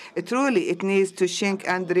 and that truly it needs to shrink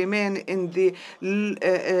and remain in the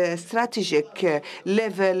strategic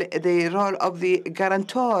level, the role of the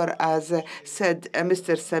guarantor, as said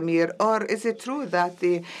Mr. Samir? Or is it true that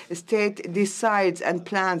the state decides and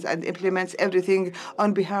plans and implements everything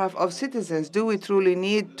on behalf of citizens? Do we truly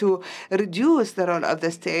need to reduce the role of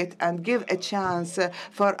the state and give a chance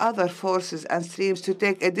for other forces and streams to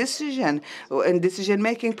take a decision in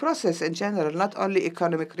decision-making process in general, not only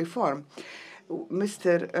economic reform?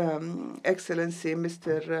 Mr. Excellency,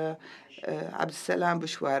 Mr. Abdulsalam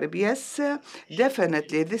Bushwarib, yes,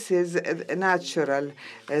 definitely, this is natural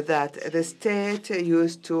that the state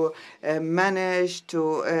used to manage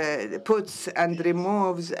to puts and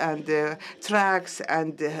removes and tracks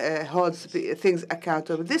and holds things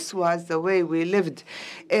accountable. This was the way we lived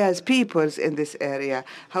as peoples in this area.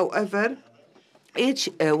 However, each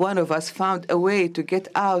one of us found a way to get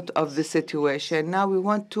out of the situation. Now we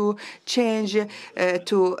want to change the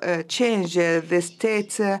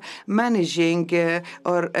state's managing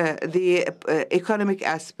or the economic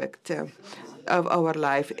aspect of our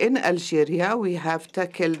life. In Algeria, we have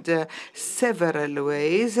tackled several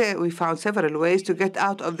ways. We found several ways to get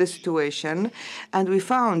out of the situation, and we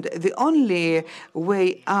found the only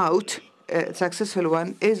way out, successful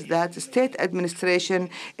one, is that state administration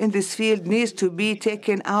in this field needs to be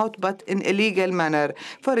taken out, but in a legal manner.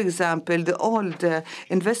 For example, the old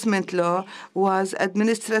investment law was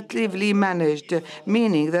administratively managed,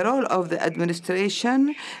 meaning the role of the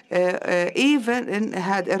administration even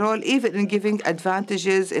had a role even in giving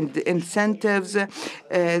advantages and incentives.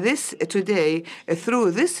 This today,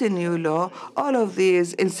 through this new law, all of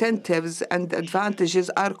these incentives and advantages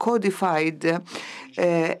are codified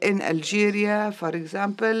in Algeria. Algeria, for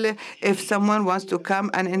example, if someone wants to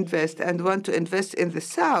come and invest in the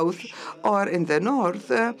south or in the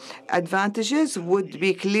north, advantages would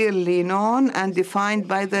be clearly known and defined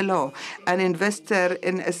by the law. An investor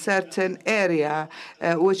in a certain area,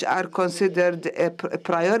 which are considered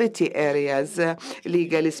priority areas,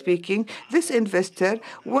 legally speaking, this investor,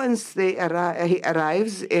 once he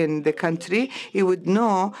arrives in the country, he would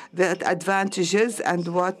know the advantages and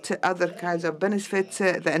what other kinds of benefits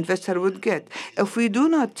the investor would get. If we do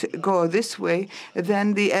not go this way,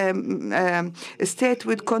 then the state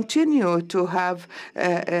would continue to have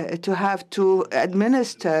to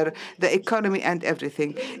administer the economy and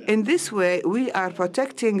everything. In this way, we are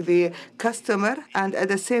protecting the customer, and at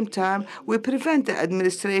the same time, we prevent the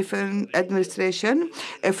administration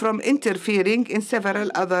from interfering in several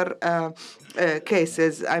other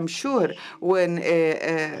cases. I'm sure when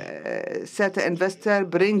a certain investor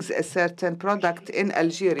brings a certain product in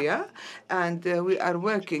Algeria, and we are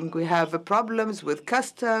working, we have problems with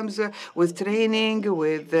customs, with training,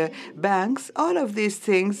 with banks, all of these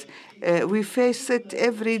things. We face it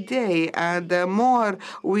every day, and the more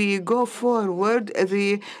we go forward,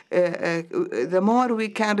 the more we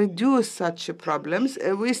can reduce such problems.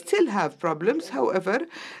 We still have problems. However,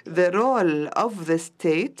 the role of the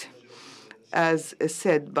state, as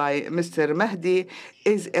said by Mr. Mahdi,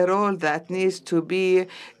 is a role that needs to be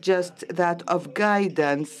just that of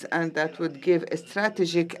guidance, and that would give a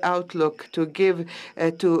strategic outlook to give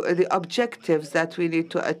to the objectives that we need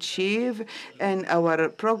to achieve. In our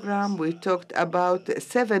program, we talked about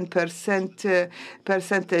 7%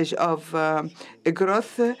 percentage of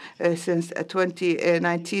growth since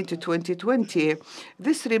 2019 to 2020.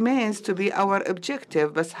 This remains to be our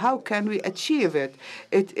objective, but how can we achieve it?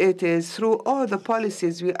 It is through all the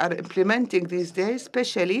policies we are implementing these days,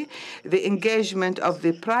 especially the engagement of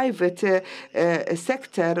the private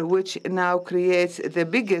sector, which now creates the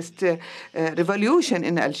biggest revolution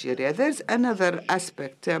in Algeria. There's another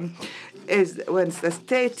aspect. Is when the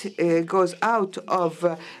state goes out of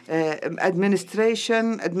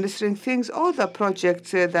administering things, all the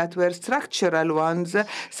projects that were structural ones,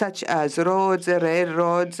 such as roads,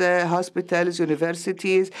 railroads, hospitals,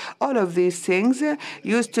 universities, all of these things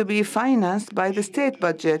used to be financed by the state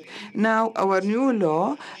budget. Now, our new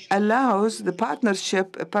law allows the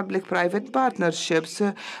partnership, public-private partnerships,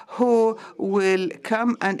 who will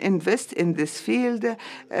come and invest in this field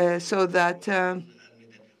so that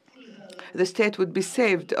the state would be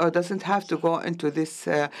saved or doesn't have to go into this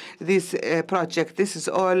project. This is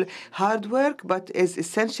all hard work, but is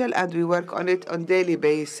essential, and we work on it on daily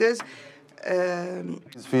basis.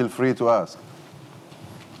 Please feel free to ask.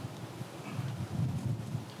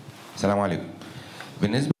 Assalamu alaikum.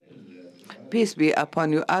 Peace be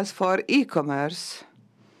upon you. As for e-commerce,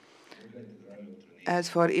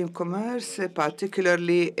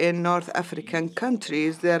 particularly in North African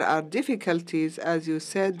countries, there are difficulties, as you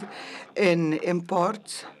said, in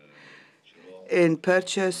imports, in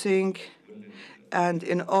purchasing, and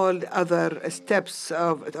in all the other steps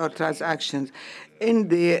of our transactions. In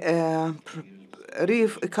the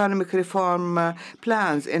economic reform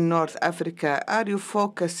plans in North Africa, are you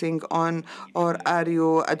focusing on, or are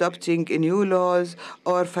you adopting new laws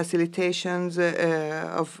or facilitations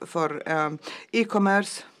for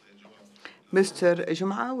e-commerce? Mr.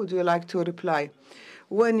 Jum'a, would you like to reply?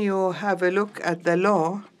 When you have a look at the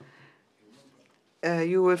law,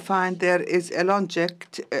 you will find there is a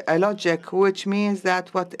logic which means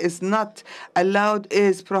that what is not allowed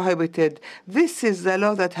is prohibited. This is the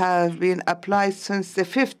law that has been applied since the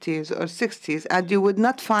 50s or 60s, and you would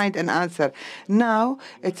not find an answer. Now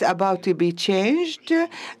it's about to be changed,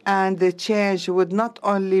 and the change would not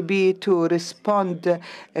only be to respond to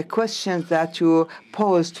questions that you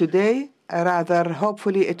pose today. Rather,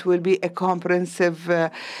 hopefully, it will be a comprehensive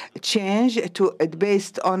change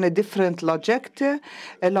based on a different logic.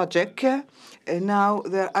 Now,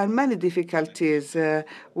 there are many difficulties.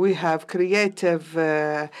 We have creative,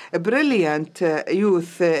 brilliant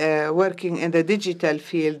youth working in the digital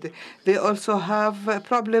field. They also have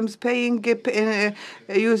problems paying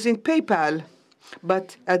using PayPal.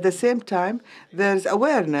 But at the same time, there's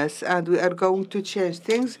awareness, and we are going to change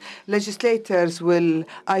things. Legislators will,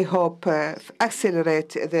 I hope,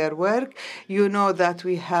 accelerate their work. You know that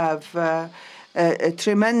we have a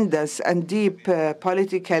tremendous and deep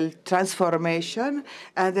political transformation,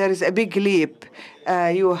 and there is a big leap.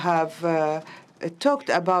 You have talked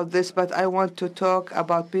about this, but I want to talk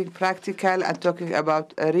about being practical and talking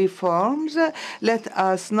about reforms. Let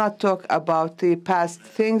us not talk about the past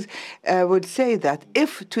things. I would say that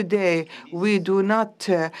if today we do not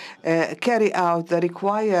carry out the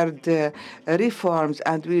required reforms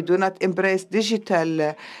and we do not embrace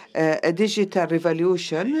digital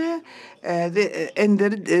revolution, in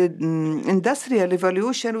the industrial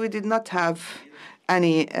revolution, we did not have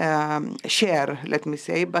any share, let me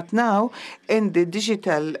say. But now, in the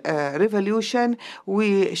digital revolution,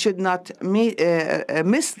 we should not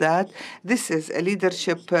miss that. This is a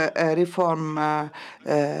leadership reform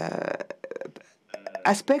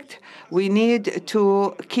aspect. We need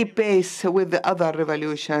to keep pace with the other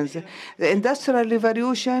revolutions. The industrial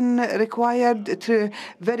revolution required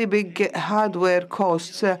very big hardware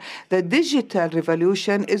costs. The digital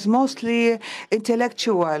revolution is mostly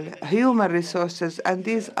intellectual, human resources, and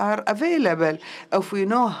these are available. If we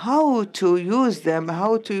know how to use them,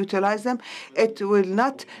 how to utilize them, it will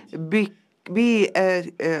not be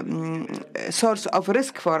a source of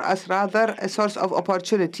risk for us, rather a source of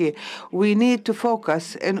opportunity. We need to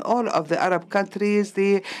focus in all of the Arab countries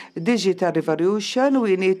the digital revolution.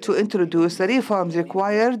 We need to introduce the reforms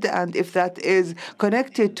required, and if that is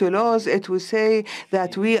connected to laws, it will say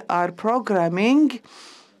that we are programming.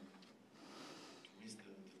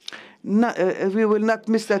 We will not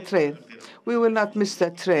miss the train. We will not miss the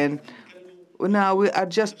train. Now we are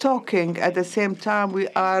just talking. At the same time, we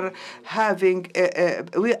are having,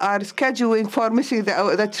 we are scheduling for missing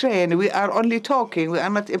the train. We are only talking. We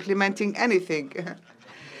are not implementing anything.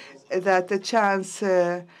 That the chance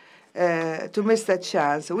to miss that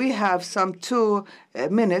chance. We have some 2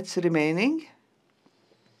 minutes remaining.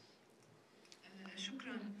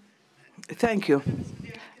 Thank you.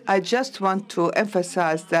 I just want to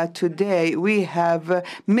emphasize that today we have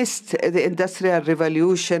missed the Industrial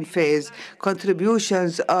Revolution phase.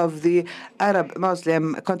 Contributions of the Arab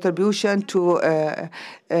Muslim contribution to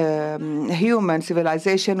human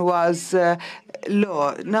civilization was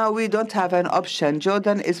low. Now we don't have an option.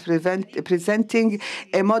 Jordan is presenting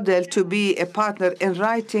a model to be a partner in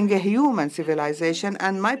writing a human civilization,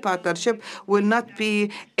 and my partnership will not be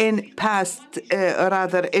in past,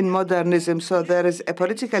 rather in modernism. So there is a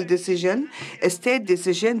political decision, a state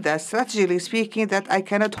decision that, strategically speaking, that I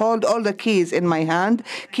cannot hold all the keys in my hand.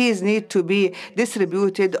 Keys need to be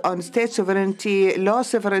distributed on state sovereignty, law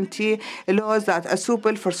sovereignty, laws that are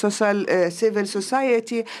suitable for civil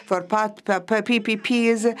society, for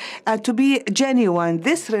PPPs, and to be genuine.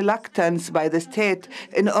 This reluctance by the state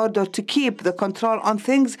in order to keep the control on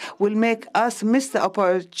things will make us miss the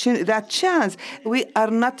opportunity, that chance. We are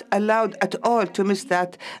not allowed at all to miss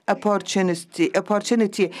that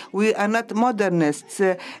opportunity. We are not modernists.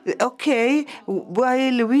 Okay,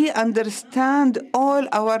 while we understand all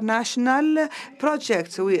our national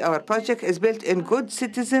projects, our project is built in good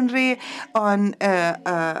citizenry, on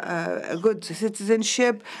good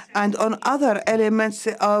citizenship, and on other elements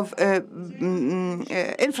of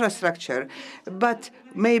infrastructure. But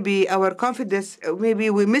maybe our confidence,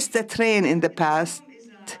 maybe we missed the train in the past.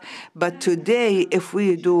 But today, if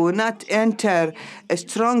we do not enter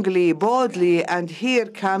strongly, boldly, and here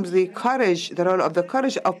comes the courage, the role of the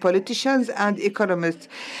courage of politicians and economists,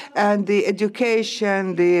 and the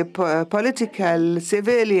education, the political,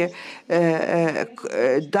 civilian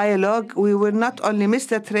dialogue, we will not only miss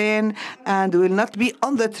the train and will not be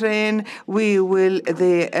on the train, we will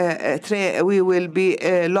be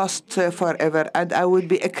lost forever. And I will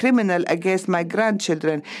be a criminal against my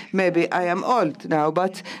grandchildren. Maybe I am old now,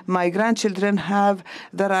 but my grandchildren have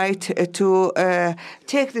the right to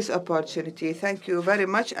take this opportunity. Thank you very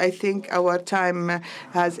much. I think our time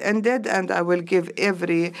has ended, and I will give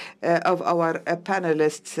every of our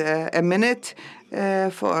panelists a minute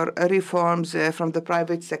for reforms from the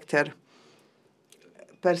private sector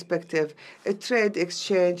perspective. A trade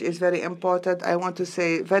exchange is very important. I want to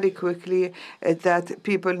say very quickly that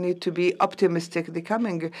people need to be optimistic. The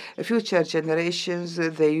coming future generations,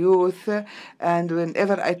 the youth, and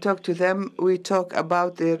whenever I talk to them, we talk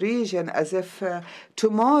about the region as if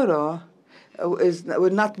tomorrow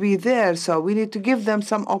will not be there. So we need to give them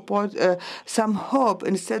some hope.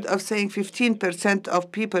 Instead of saying 15%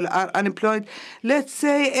 of people are unemployed, let's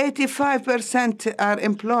say 85% are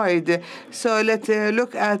employed. So let's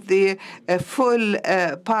look at the full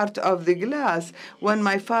part of the glass. When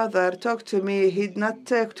my father talked to me, he did not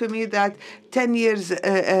talk to me that 10 years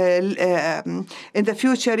in the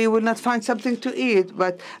future you will not find something to eat.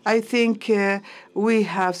 But I think we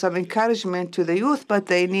have some encouragement to the youth, but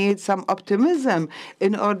they need some optimism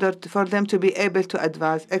in order for them to be able to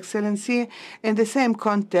advance. Excellency, in the same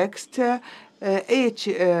context, each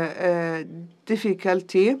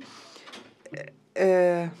difficulty,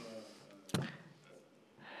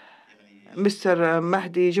 Mr.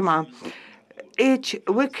 Mahdi Juma, each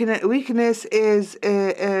weakness is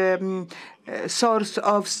a source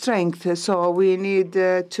of strength. So we need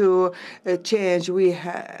to change. We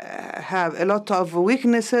have a lot of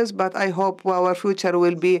weaknesses, but I hope our future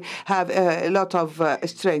will have a lot of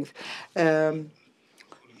strength.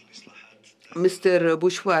 Mr.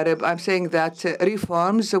 Bushwareb, I'm saying that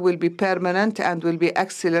reforms will be permanent and will be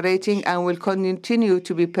accelerating and will continue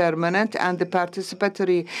to be permanent, and the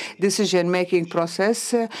participatory decision-making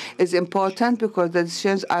process is important because the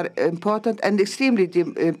decisions are important and extremely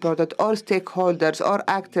important. All stakeholders, all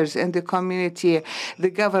actors in the community, the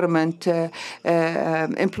government,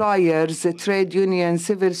 employers, trade unions,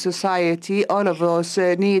 civil society, all of us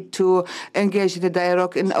need to engage in the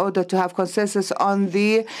dialogue in order to have consensus on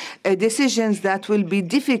the decisions that will be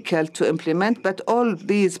difficult to implement, but all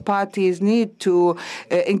these parties need to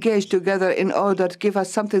engage together in order to give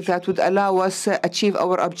us something that would allow us achieve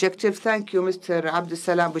our objective. Thank you, Mr.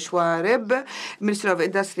 Abdulsalam Bushwareb, Minister of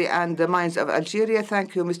Industry and Mines of Algeria.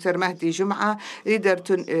 Thank you, Mr. Mahdi Jum'a,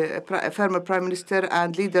 former Prime Minister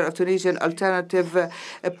and leader of Tunisian Alternative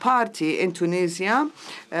Party in Tunisia.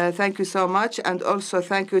 Thank you so much. And also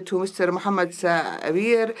thank you to Mr. Mohammed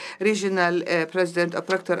Sawir, Regional President of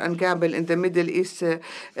Procter & Gamble in the Middle East,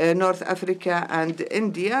 North Africa and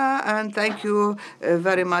India. And thank you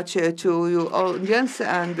very much to your audience,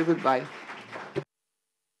 and goodbye.